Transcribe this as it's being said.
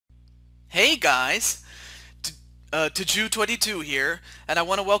Hey guys, Taju22 here, and I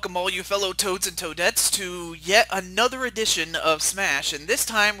want to welcome all you fellow Toads and Toadettes to yet another edition of Smash, and this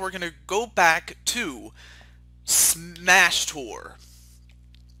time we're going to go back to Smash Tour.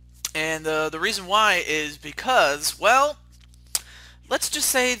 And the reason why is because, well, let's just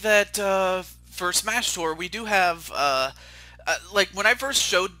say that for Smash Tour we do have, like when I first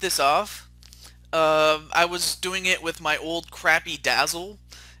showed this off, I was doing it with my old crappy Dazzle.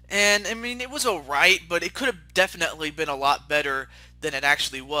 And, I mean, it was alright, but it could have definitely been a lot better than it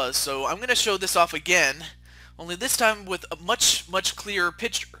actually was. So I'm going to show this off again, only this time with a much clearer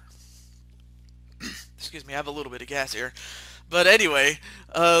picture. Excuse me, I have a little bit of gas here. But anyway,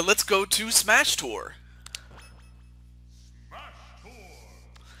 let's go to Smash Tour.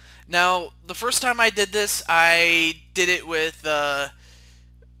 Now, the first time I did this, I did it with,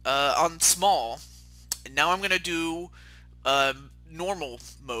 on small. And now I'm going to do, normal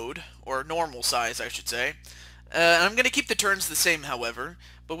mode, or normal size, I should say. I'm going to keep the turns the same, however.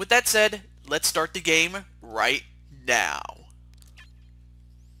 But with that said, let's start the game right now.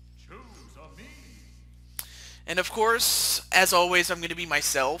 And of course, as always, I'm going to be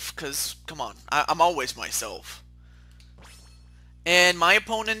myself, because, come on, I'm always myself. And my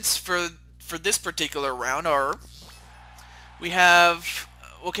opponents for this particular round are... We have...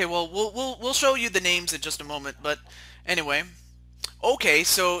 Okay, well, we'll show you the names in just a moment, but anyway... Okay,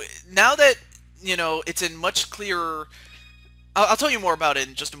 so now that, you know, it's in much clearer... I'll tell you more about it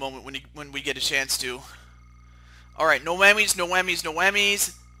in just a moment when we get a chance to. Alright, no whammies, no whammies, no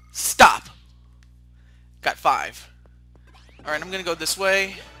whammies. Stop! Got 5. Alright, I'm gonna go this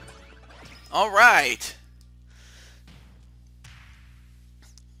way. Alright.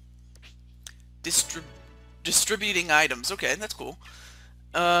 Distributing items. Okay, that's cool.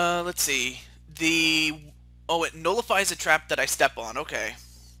 Let's see. Oh, it nullifies a trap that I step on. Okay.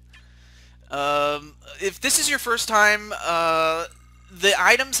 If this is your first time, the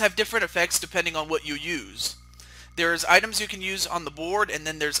items have different effects depending on what you use. There's items you can use on the board, and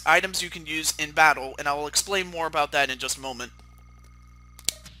then there's items you can use in battle, and I will explain more about that in just a moment.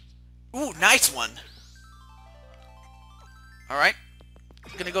 Ooh, nice one! Alright.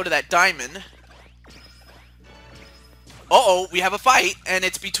 I'm gonna go to that diamond. Uh-oh, we have a fight, and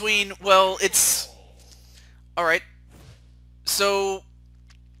it's between, well, it's... Alright, so,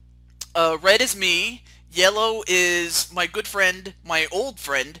 red is me, yellow is my good friend, my old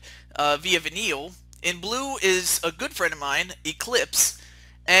friend, Via Vanille, in blue is a good friend of mine, Eclipse,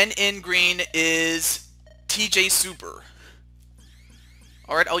 and in green is TJ Super.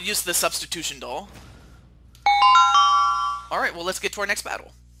 Alright, I'll use the substitution doll. Alright, well let's get to our next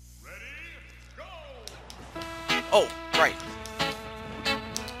battle. Ready, go! Oh, right.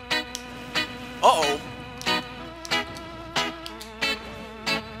 Uh-oh.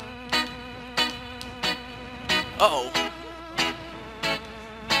 Uh-oh.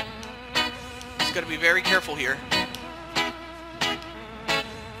 Just gotta be very careful here.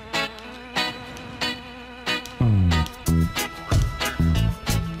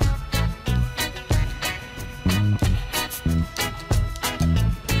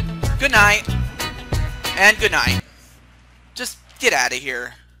 Good night. And good night. Just get out of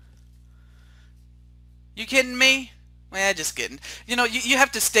here. You kidding me? Eh, just kidding. You know, you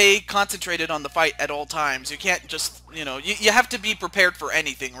have to stay concentrated on the fight at all times. You can't just, you know, you have to be prepared for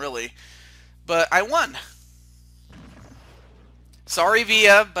anything, really. But I won. Sorry,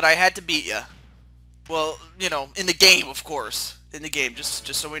 Via, but I had to beat you. Well, you know, in the game, of course. In the game, just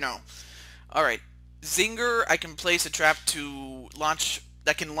so we know. Alright. Zinger, I can place a trap to launch,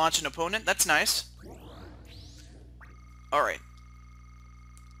 that can launch an opponent. That's nice. Alright.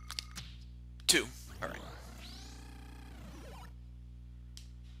 2. Alright.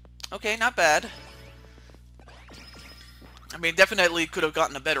 Okay, not bad. I mean, definitely could have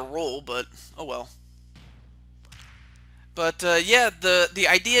gotten a better roll, but oh well. But yeah, the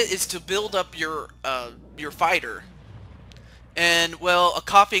idea is to build up your fighter, and well, a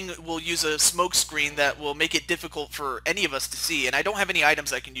Koffing will use a smoke screen that will make it difficult for any of us to see. And I don't have any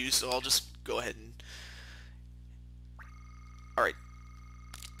items I can use, so I'll just go ahead and. All right.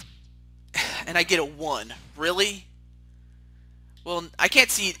 And I get a 1. Really? Well, I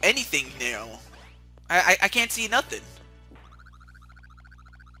can't see anything now. I can't see nothing.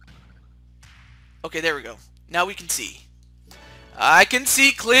 Okay, there we go. Now we can see. I can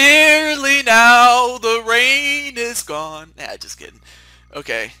see clearly now. The rain is gone. Nah, just kidding.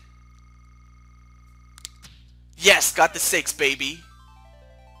 Okay. Yes, got the 6, baby.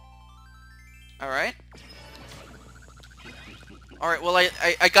 Alright. Alright, well,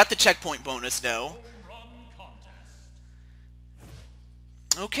 I got the checkpoint bonus now.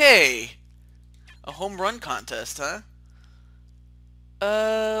 Okay. A home run contest, huh?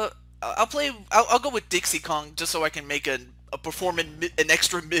 I'll go with Dixie Kong just so I can make a an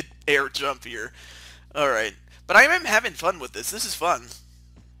extra mid-air jump here. All right, but I am having fun with this. This is fun.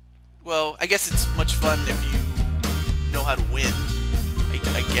 Well, I guess it's much fun if you know how to win.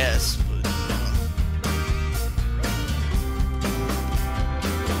 I guess. But,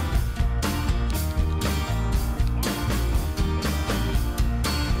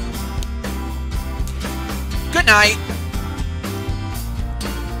 Good night.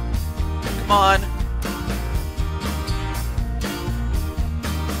 Come on.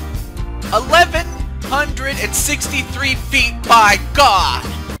 1,163 feet, by God!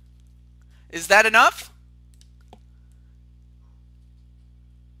 Is that enough?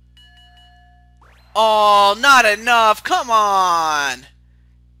 Oh, not enough. Come on.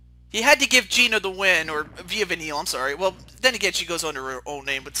 He had to give Gina the win, or Via Vanille, I'm sorry. Well, then again, she goes under her own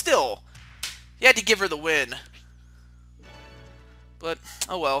name, but still. He had to give her the win. But,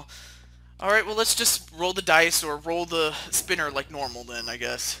 oh well. Alright, well, let's just roll the dice, or roll the spinner like normal then, I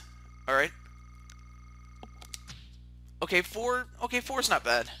guess. Alright. Okay, four's not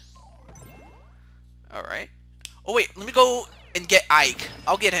bad. Alright. Oh wait, let me go and get Ike.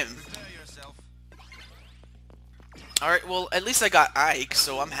 I'll get him. Alright, well, at least I got Ike,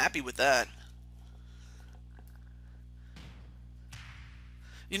 so I'm happy with that.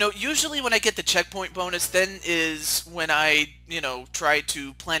 You know, usually when I get the checkpoint bonus, then is when I, you know, try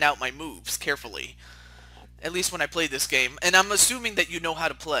to plan out my moves carefully. At least when I play this game. And I'm assuming that you know how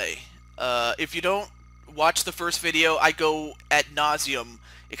to play. If you don't watch the first video, I go ad nauseum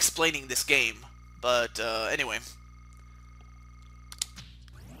explaining this game. But, anyway.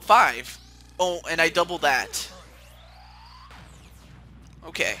 5. Oh, and I double that.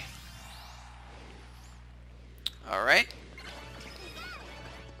 Okay. Alright.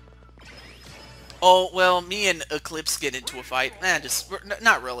 Oh, well, me and Eclipse get into a fight.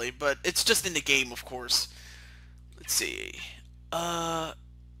 Not really, but it's just in the game, of course. Let's see.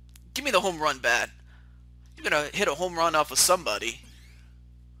 Give me the home run bat. You're gonna hit a home run off of somebody.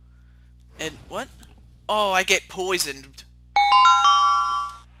 And what? Oh, I get poisoned.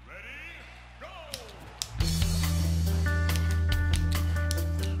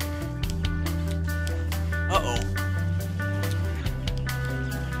 Uh-oh.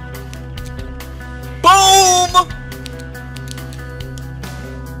 Boom!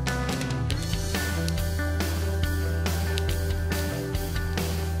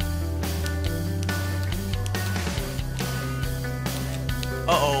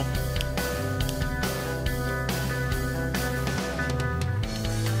 Uh-oh.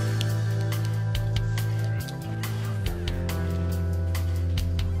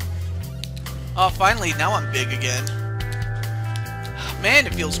 Oh, finally, now I'm big again. Man,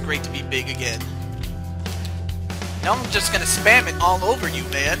 it feels great to be big again. Now I'm just gonna spam it all over you,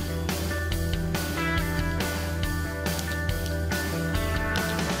 man.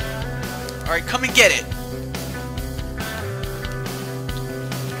 Alright, come and get it.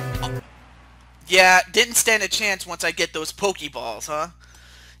 Oh. Yeah, didn't stand a chance once I get those Pokeballs, huh?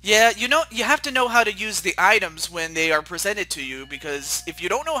 Yeah, you know, you have to know how to use the items when they are presented to you, because if you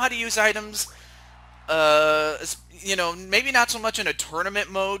don't know how to use items, you know, maybe not so much in a tournament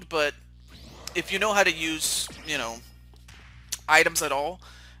mode, but if you know how to use, you know, items at all,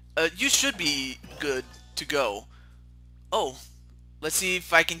 you should be good to go. Oh, let's see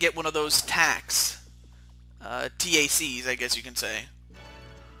if I can get one of those TACs. TACs, I guess you can say.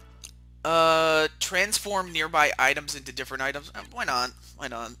 Transform nearby items into different items. Why not? Why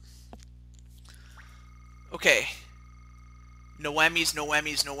not? Okay. No whammies, no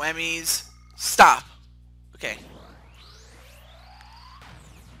whammies, no whammies. Stop. Okay.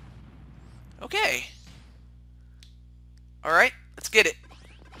 Okay. Alright, let's get it.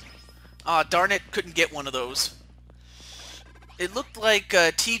 Aw, darn it, couldn't get one of those. It looked like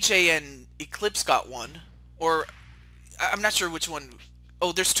TJ and Eclipse got one. Or, I'm not sure which one.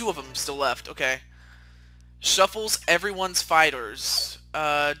 Oh, there's 2 of them still left. Okay. Shuffles everyone's fighters. Do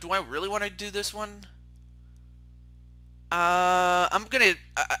I really want to do this one? I'm gonna...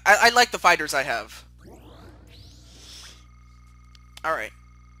 I like the fighters I have. Alright.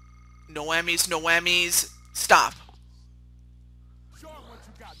 No whammies, no whammies. Stop.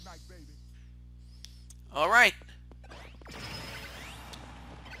 Alright.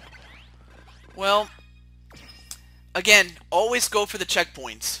 Well, again, always go for the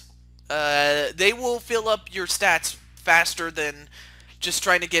checkpoints. They will fill up your stats faster than just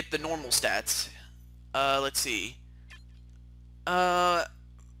trying to get the normal stats. Let's see. I'll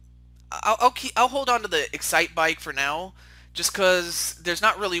hold on to the Excite Bike for now, just because there's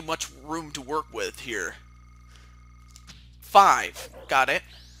not really much room to work with here. 5. Got it.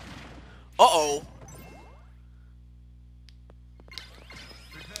 Uh-oh.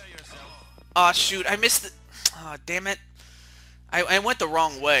 Aw, shoot. I missed the... Aw, damn it. I went the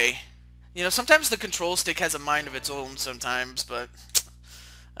wrong way. You know, sometimes the control stick has a mind of its own sometimes, but...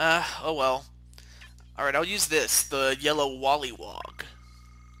 oh well. Alright, I'll use this. The yellow Wollywog.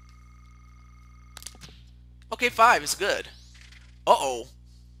 Okay, 5 is good. Uh-oh.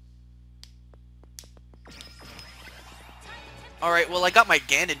 Alright, well, I got my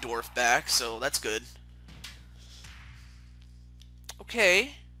Ganondorf back, so that's good.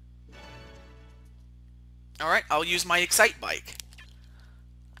 Okay. Alright, I'll use my Excitebike.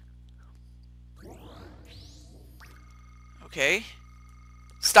 Okay.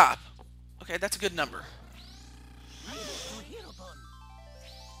 Stop. Okay, that's a good number.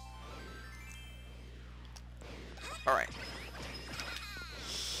 Alright.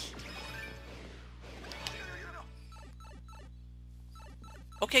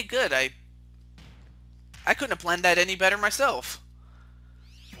 Okay, good. I couldn't have planned that any better myself.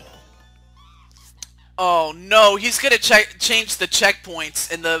 Oh no, he's gonna change the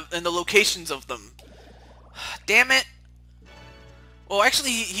checkpoints and the locations of them. Damn it. Well,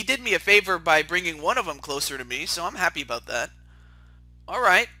 actually, he did me a favor by bringing one of them closer to me, so I'm happy about that.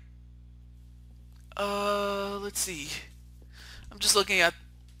 Alright. Let's see. I'm just looking at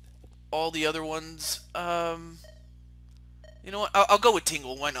all the other ones. You know what? I'll go with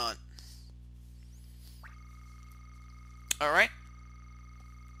Tingle. Why not? Alright.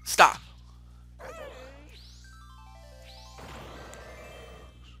 Stop.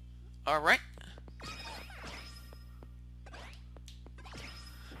 Alright.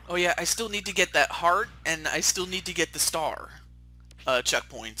 Oh yeah, I still need to get that heart, and I still need to get the star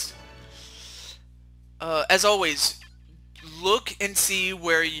checkpoints. As always, look and see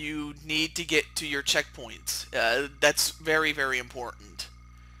where you need to get to your checkpoints. That's very, very important.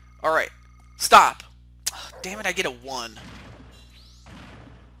 Alright, stop. Oh, damn it, I get a 1.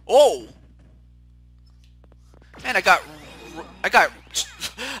 Oh! Man, I got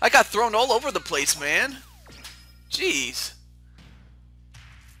thrown all over the place, man. Jeez.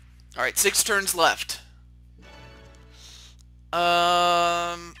 Alright, 6 turns left.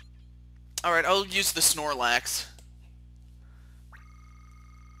 Alright, I'll use the Snorlax.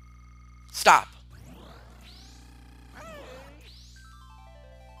 Stop.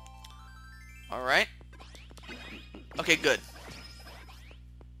 Alright. Okay, good.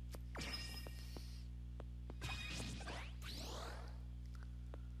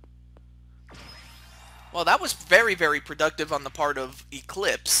 Well, that was very, very productive on the part of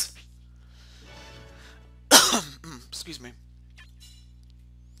Eclipse. Excuse me.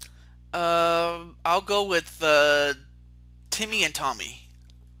 I'll go with Timmy and Tommy.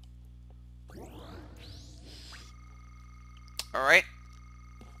 Alright.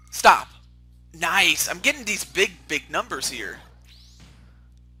 Stop. Nice. I'm getting these big, big numbers here.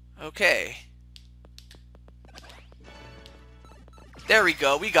 Okay. There we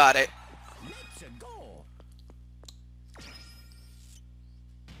go. We got it.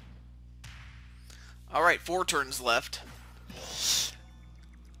 Alright, 4 turns left.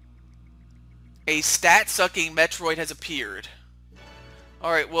 A stat-sucking Metroid has appeared.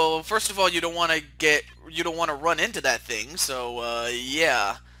 Alright, well, first of all, you don't want to run into that thing, so,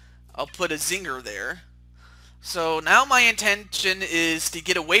 yeah. I'll put a zinger there. So, now my intention is to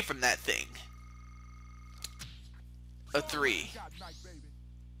get away from that thing. A 3.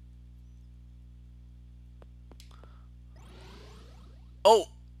 Oh!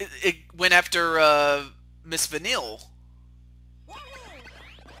 It went after, Miss Vanille.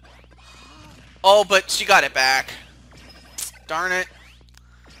 Oh, but she got it back. Darn it.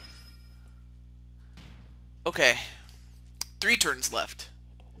 Okay. 3 turns left.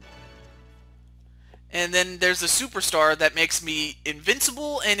 And then there's a superstar that makes me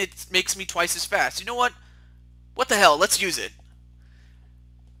invincible, and it makes me twice as fast. You know what? What the hell? Let's use it.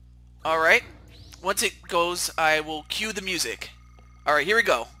 Alright. Once it goes, I will cue the music. Alright, here we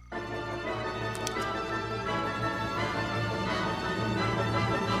go.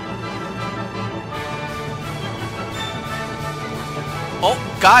 Oh,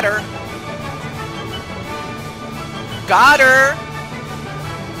 got her. Got her.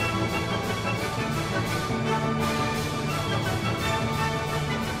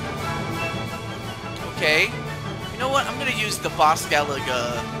 Okay. You know what? I'm going to use the Boss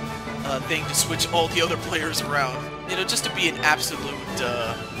Galaga thing to switch all the other players around. You know, just to be an absolute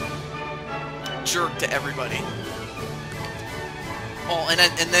jerk to everybody. Oh, and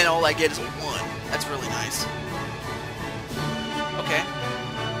then all I get is a 1. That's really nice. Okay.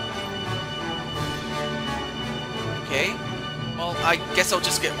 Okay. Well, I guess I'll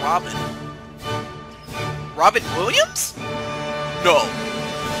just get Robin. Robin Williams? No.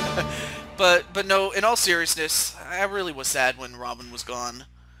 but no, in all seriousness, I really was sad when Robin was gone.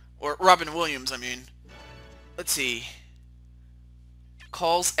 Or Robin Williams, I mean. Let's see.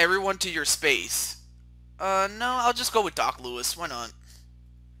 Calls everyone to your space. No, I'll just go with Doc Lewis. Why not?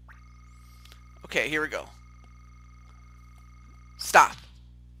 Okay, here we go. Stop.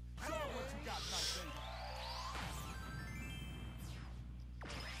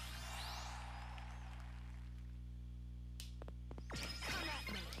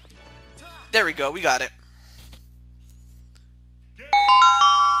 There we go, we got it.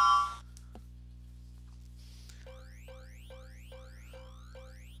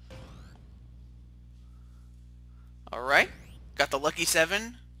 Alright, got the Lucky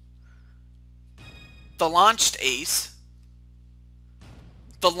 7. The Launched Ace.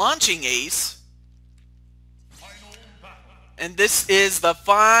 The Launching Ace. And this is the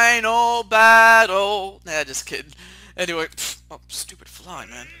final battle. Nah, just kidding. Anyway, oh, stupid fly,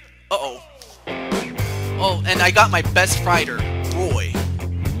 man. Uh-oh. Oh, and I got my best fighter, Roy.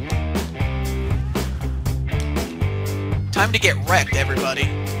 Time to get wrecked, everybody.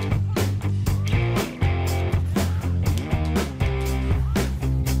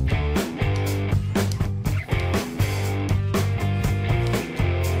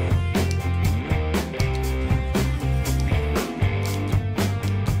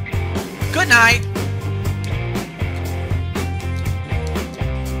 Good night.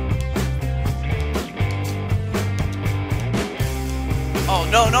 Oh,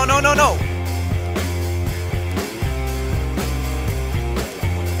 no, no, no, no, no.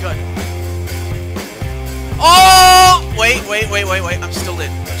 Good. Oh! Wait, wait, wait, wait, wait. I'm still in.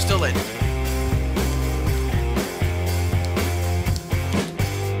 I'm still in.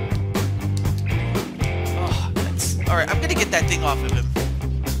 Oh, that's... Alright, I'm gonna get that thing off of him.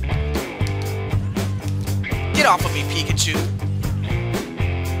 Get off of me, Pikachu.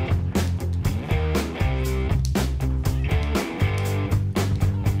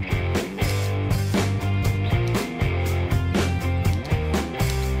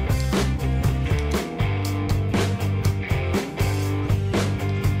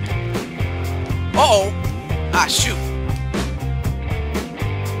 Uh-oh. Ah, shoot.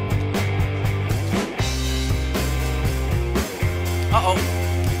 Uh-oh.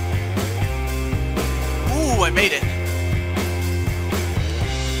 Ooh, I made it.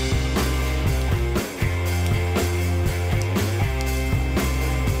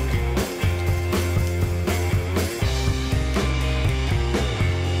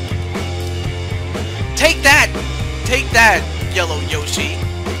 Take that! Take that, Yellow Yoshi.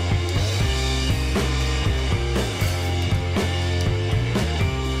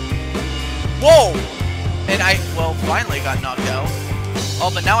 Whoa! And I, well, finally got knocked out. Oh,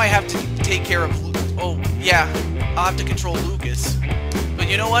 but now I have to take care of oh, yeah. I'll have to control Lucas. But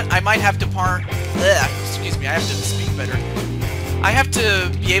you know what? I might have to excuse me, I have to speak better. I have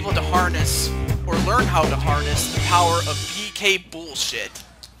to be able to harness, or learn how to harness, the power of PK bullshit.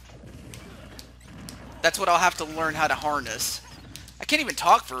 That's what I'll have to learn how to harness. I can't even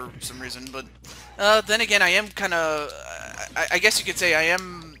talk for some reason, but then again, I am kind of... I guess you could say I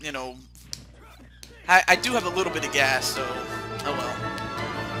am, you know... I do have a little bit of gas, so... Oh well.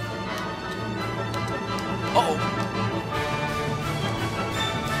 Uh-oh.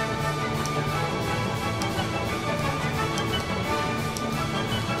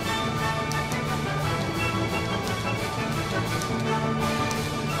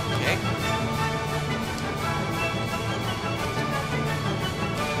 Okay.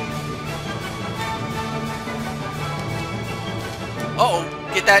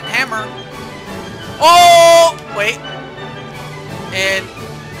 Uh-oh. Get that hammer. Oh! Wait. And...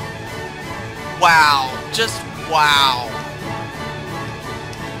 Wow. Just wow.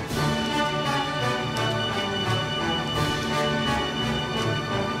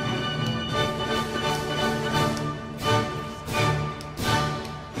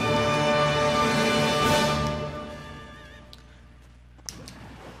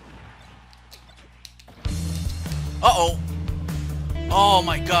 Uh-oh. Oh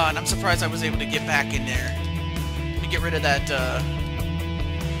my god, I'm surprised I was able to get back in there. Let me get rid of that,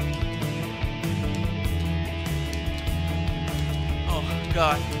 Oh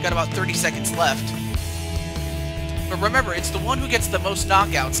god, got about 30 seconds left. But remember, it's the one who gets the most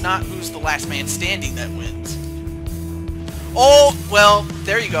knockouts, not who's the last man standing that wins. Oh, well,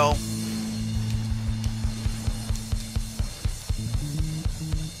 there you go.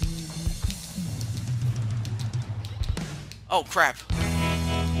 Oh, crap.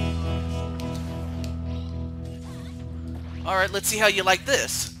 Alright, let's see how you like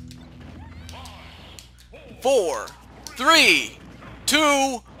this. 4, 3,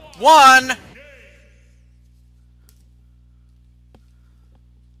 2, 1.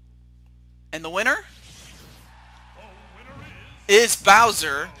 And the winner is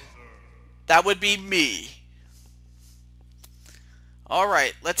Bowser. That would be me.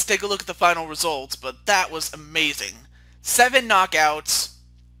 Alright, let's take a look at the final results, but that was amazing. 7 knockouts.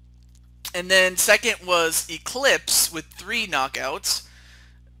 And then second was Eclipse with 3 knockouts.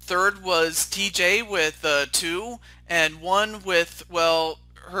 Third was TJ with 2. And 1 with, well,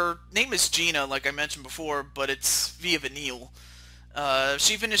 her name is Gina, like I mentioned before, but it's Via Vanille.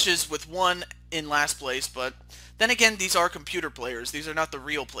 She finishes with 1 in last place, but then again, these are computer players. These are not the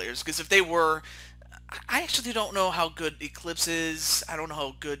real players, because if they were, I actually don't know how good Eclipse is. I don't know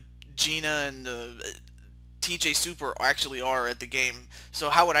how good Gina and TJ Super actually are at the game, so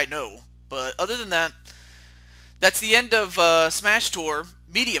how would I know? But other than that, that's the end of Smash Tour,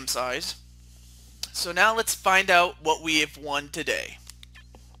 medium size. So now let's find out what we have won today.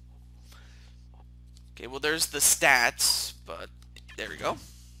 Okay, well there's the stats, but there we go.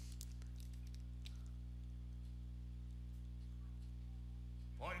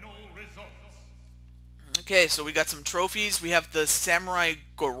 Final results. Okay, so we got some trophies. We have the Samurai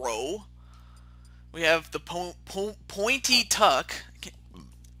Goro. We have the Pointy Tuck.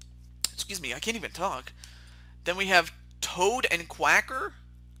 Excuse me, I can't even talk. Then we have Toad and Quacker.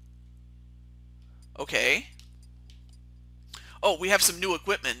 Okay. Oh, we have some new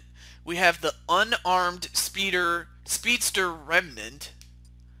equipment. We have the Unarmed Speedster Remnant,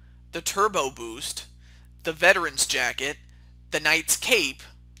 the Turbo Boost, the Veteran's Jacket, the Knight's Cape,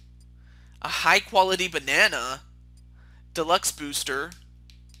 a high-quality banana, Deluxe Booster.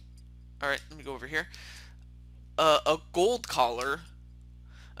 Alright, let me go over here. A Gold Collar,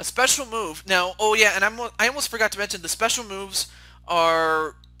 a special move. Now, oh yeah, and I almost forgot to mention the special moves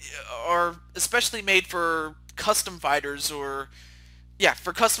are especially made for custom fighters, or yeah,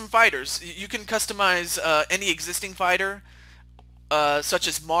 for custom fighters. You can customize any existing fighter, such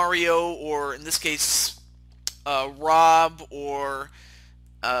as Mario, or in this case, Rob, or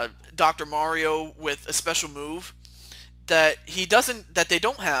Dr. Mario, with a special move that they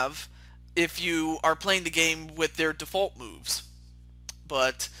don't have if you are playing the game with their default moves.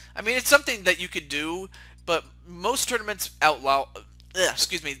 But I mean, it's something that you could do, but most tournaments outlaw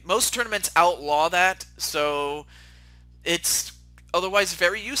that, so it's otherwise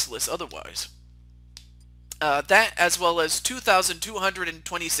very useless otherwise. That, as well as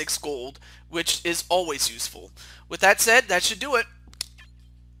 2,226 gold, which is always useful. With that said, that should do it.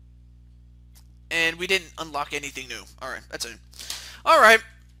 And we didn't unlock anything new. Alright, that's it. Alright,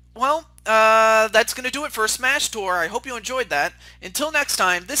 well, that's going to do it for Smash Tour. I hope you enjoyed that. Until next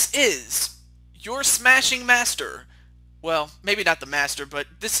time, this is your Smashing Master. Well, maybe not the Master, but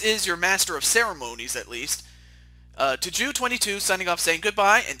this is your Master of Ceremonies, at least. ToJew22 signing off, saying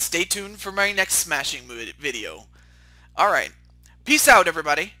goodbye, and stay tuned for my next Smashing video. Alright, peace out,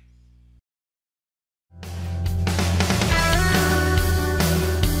 everybody.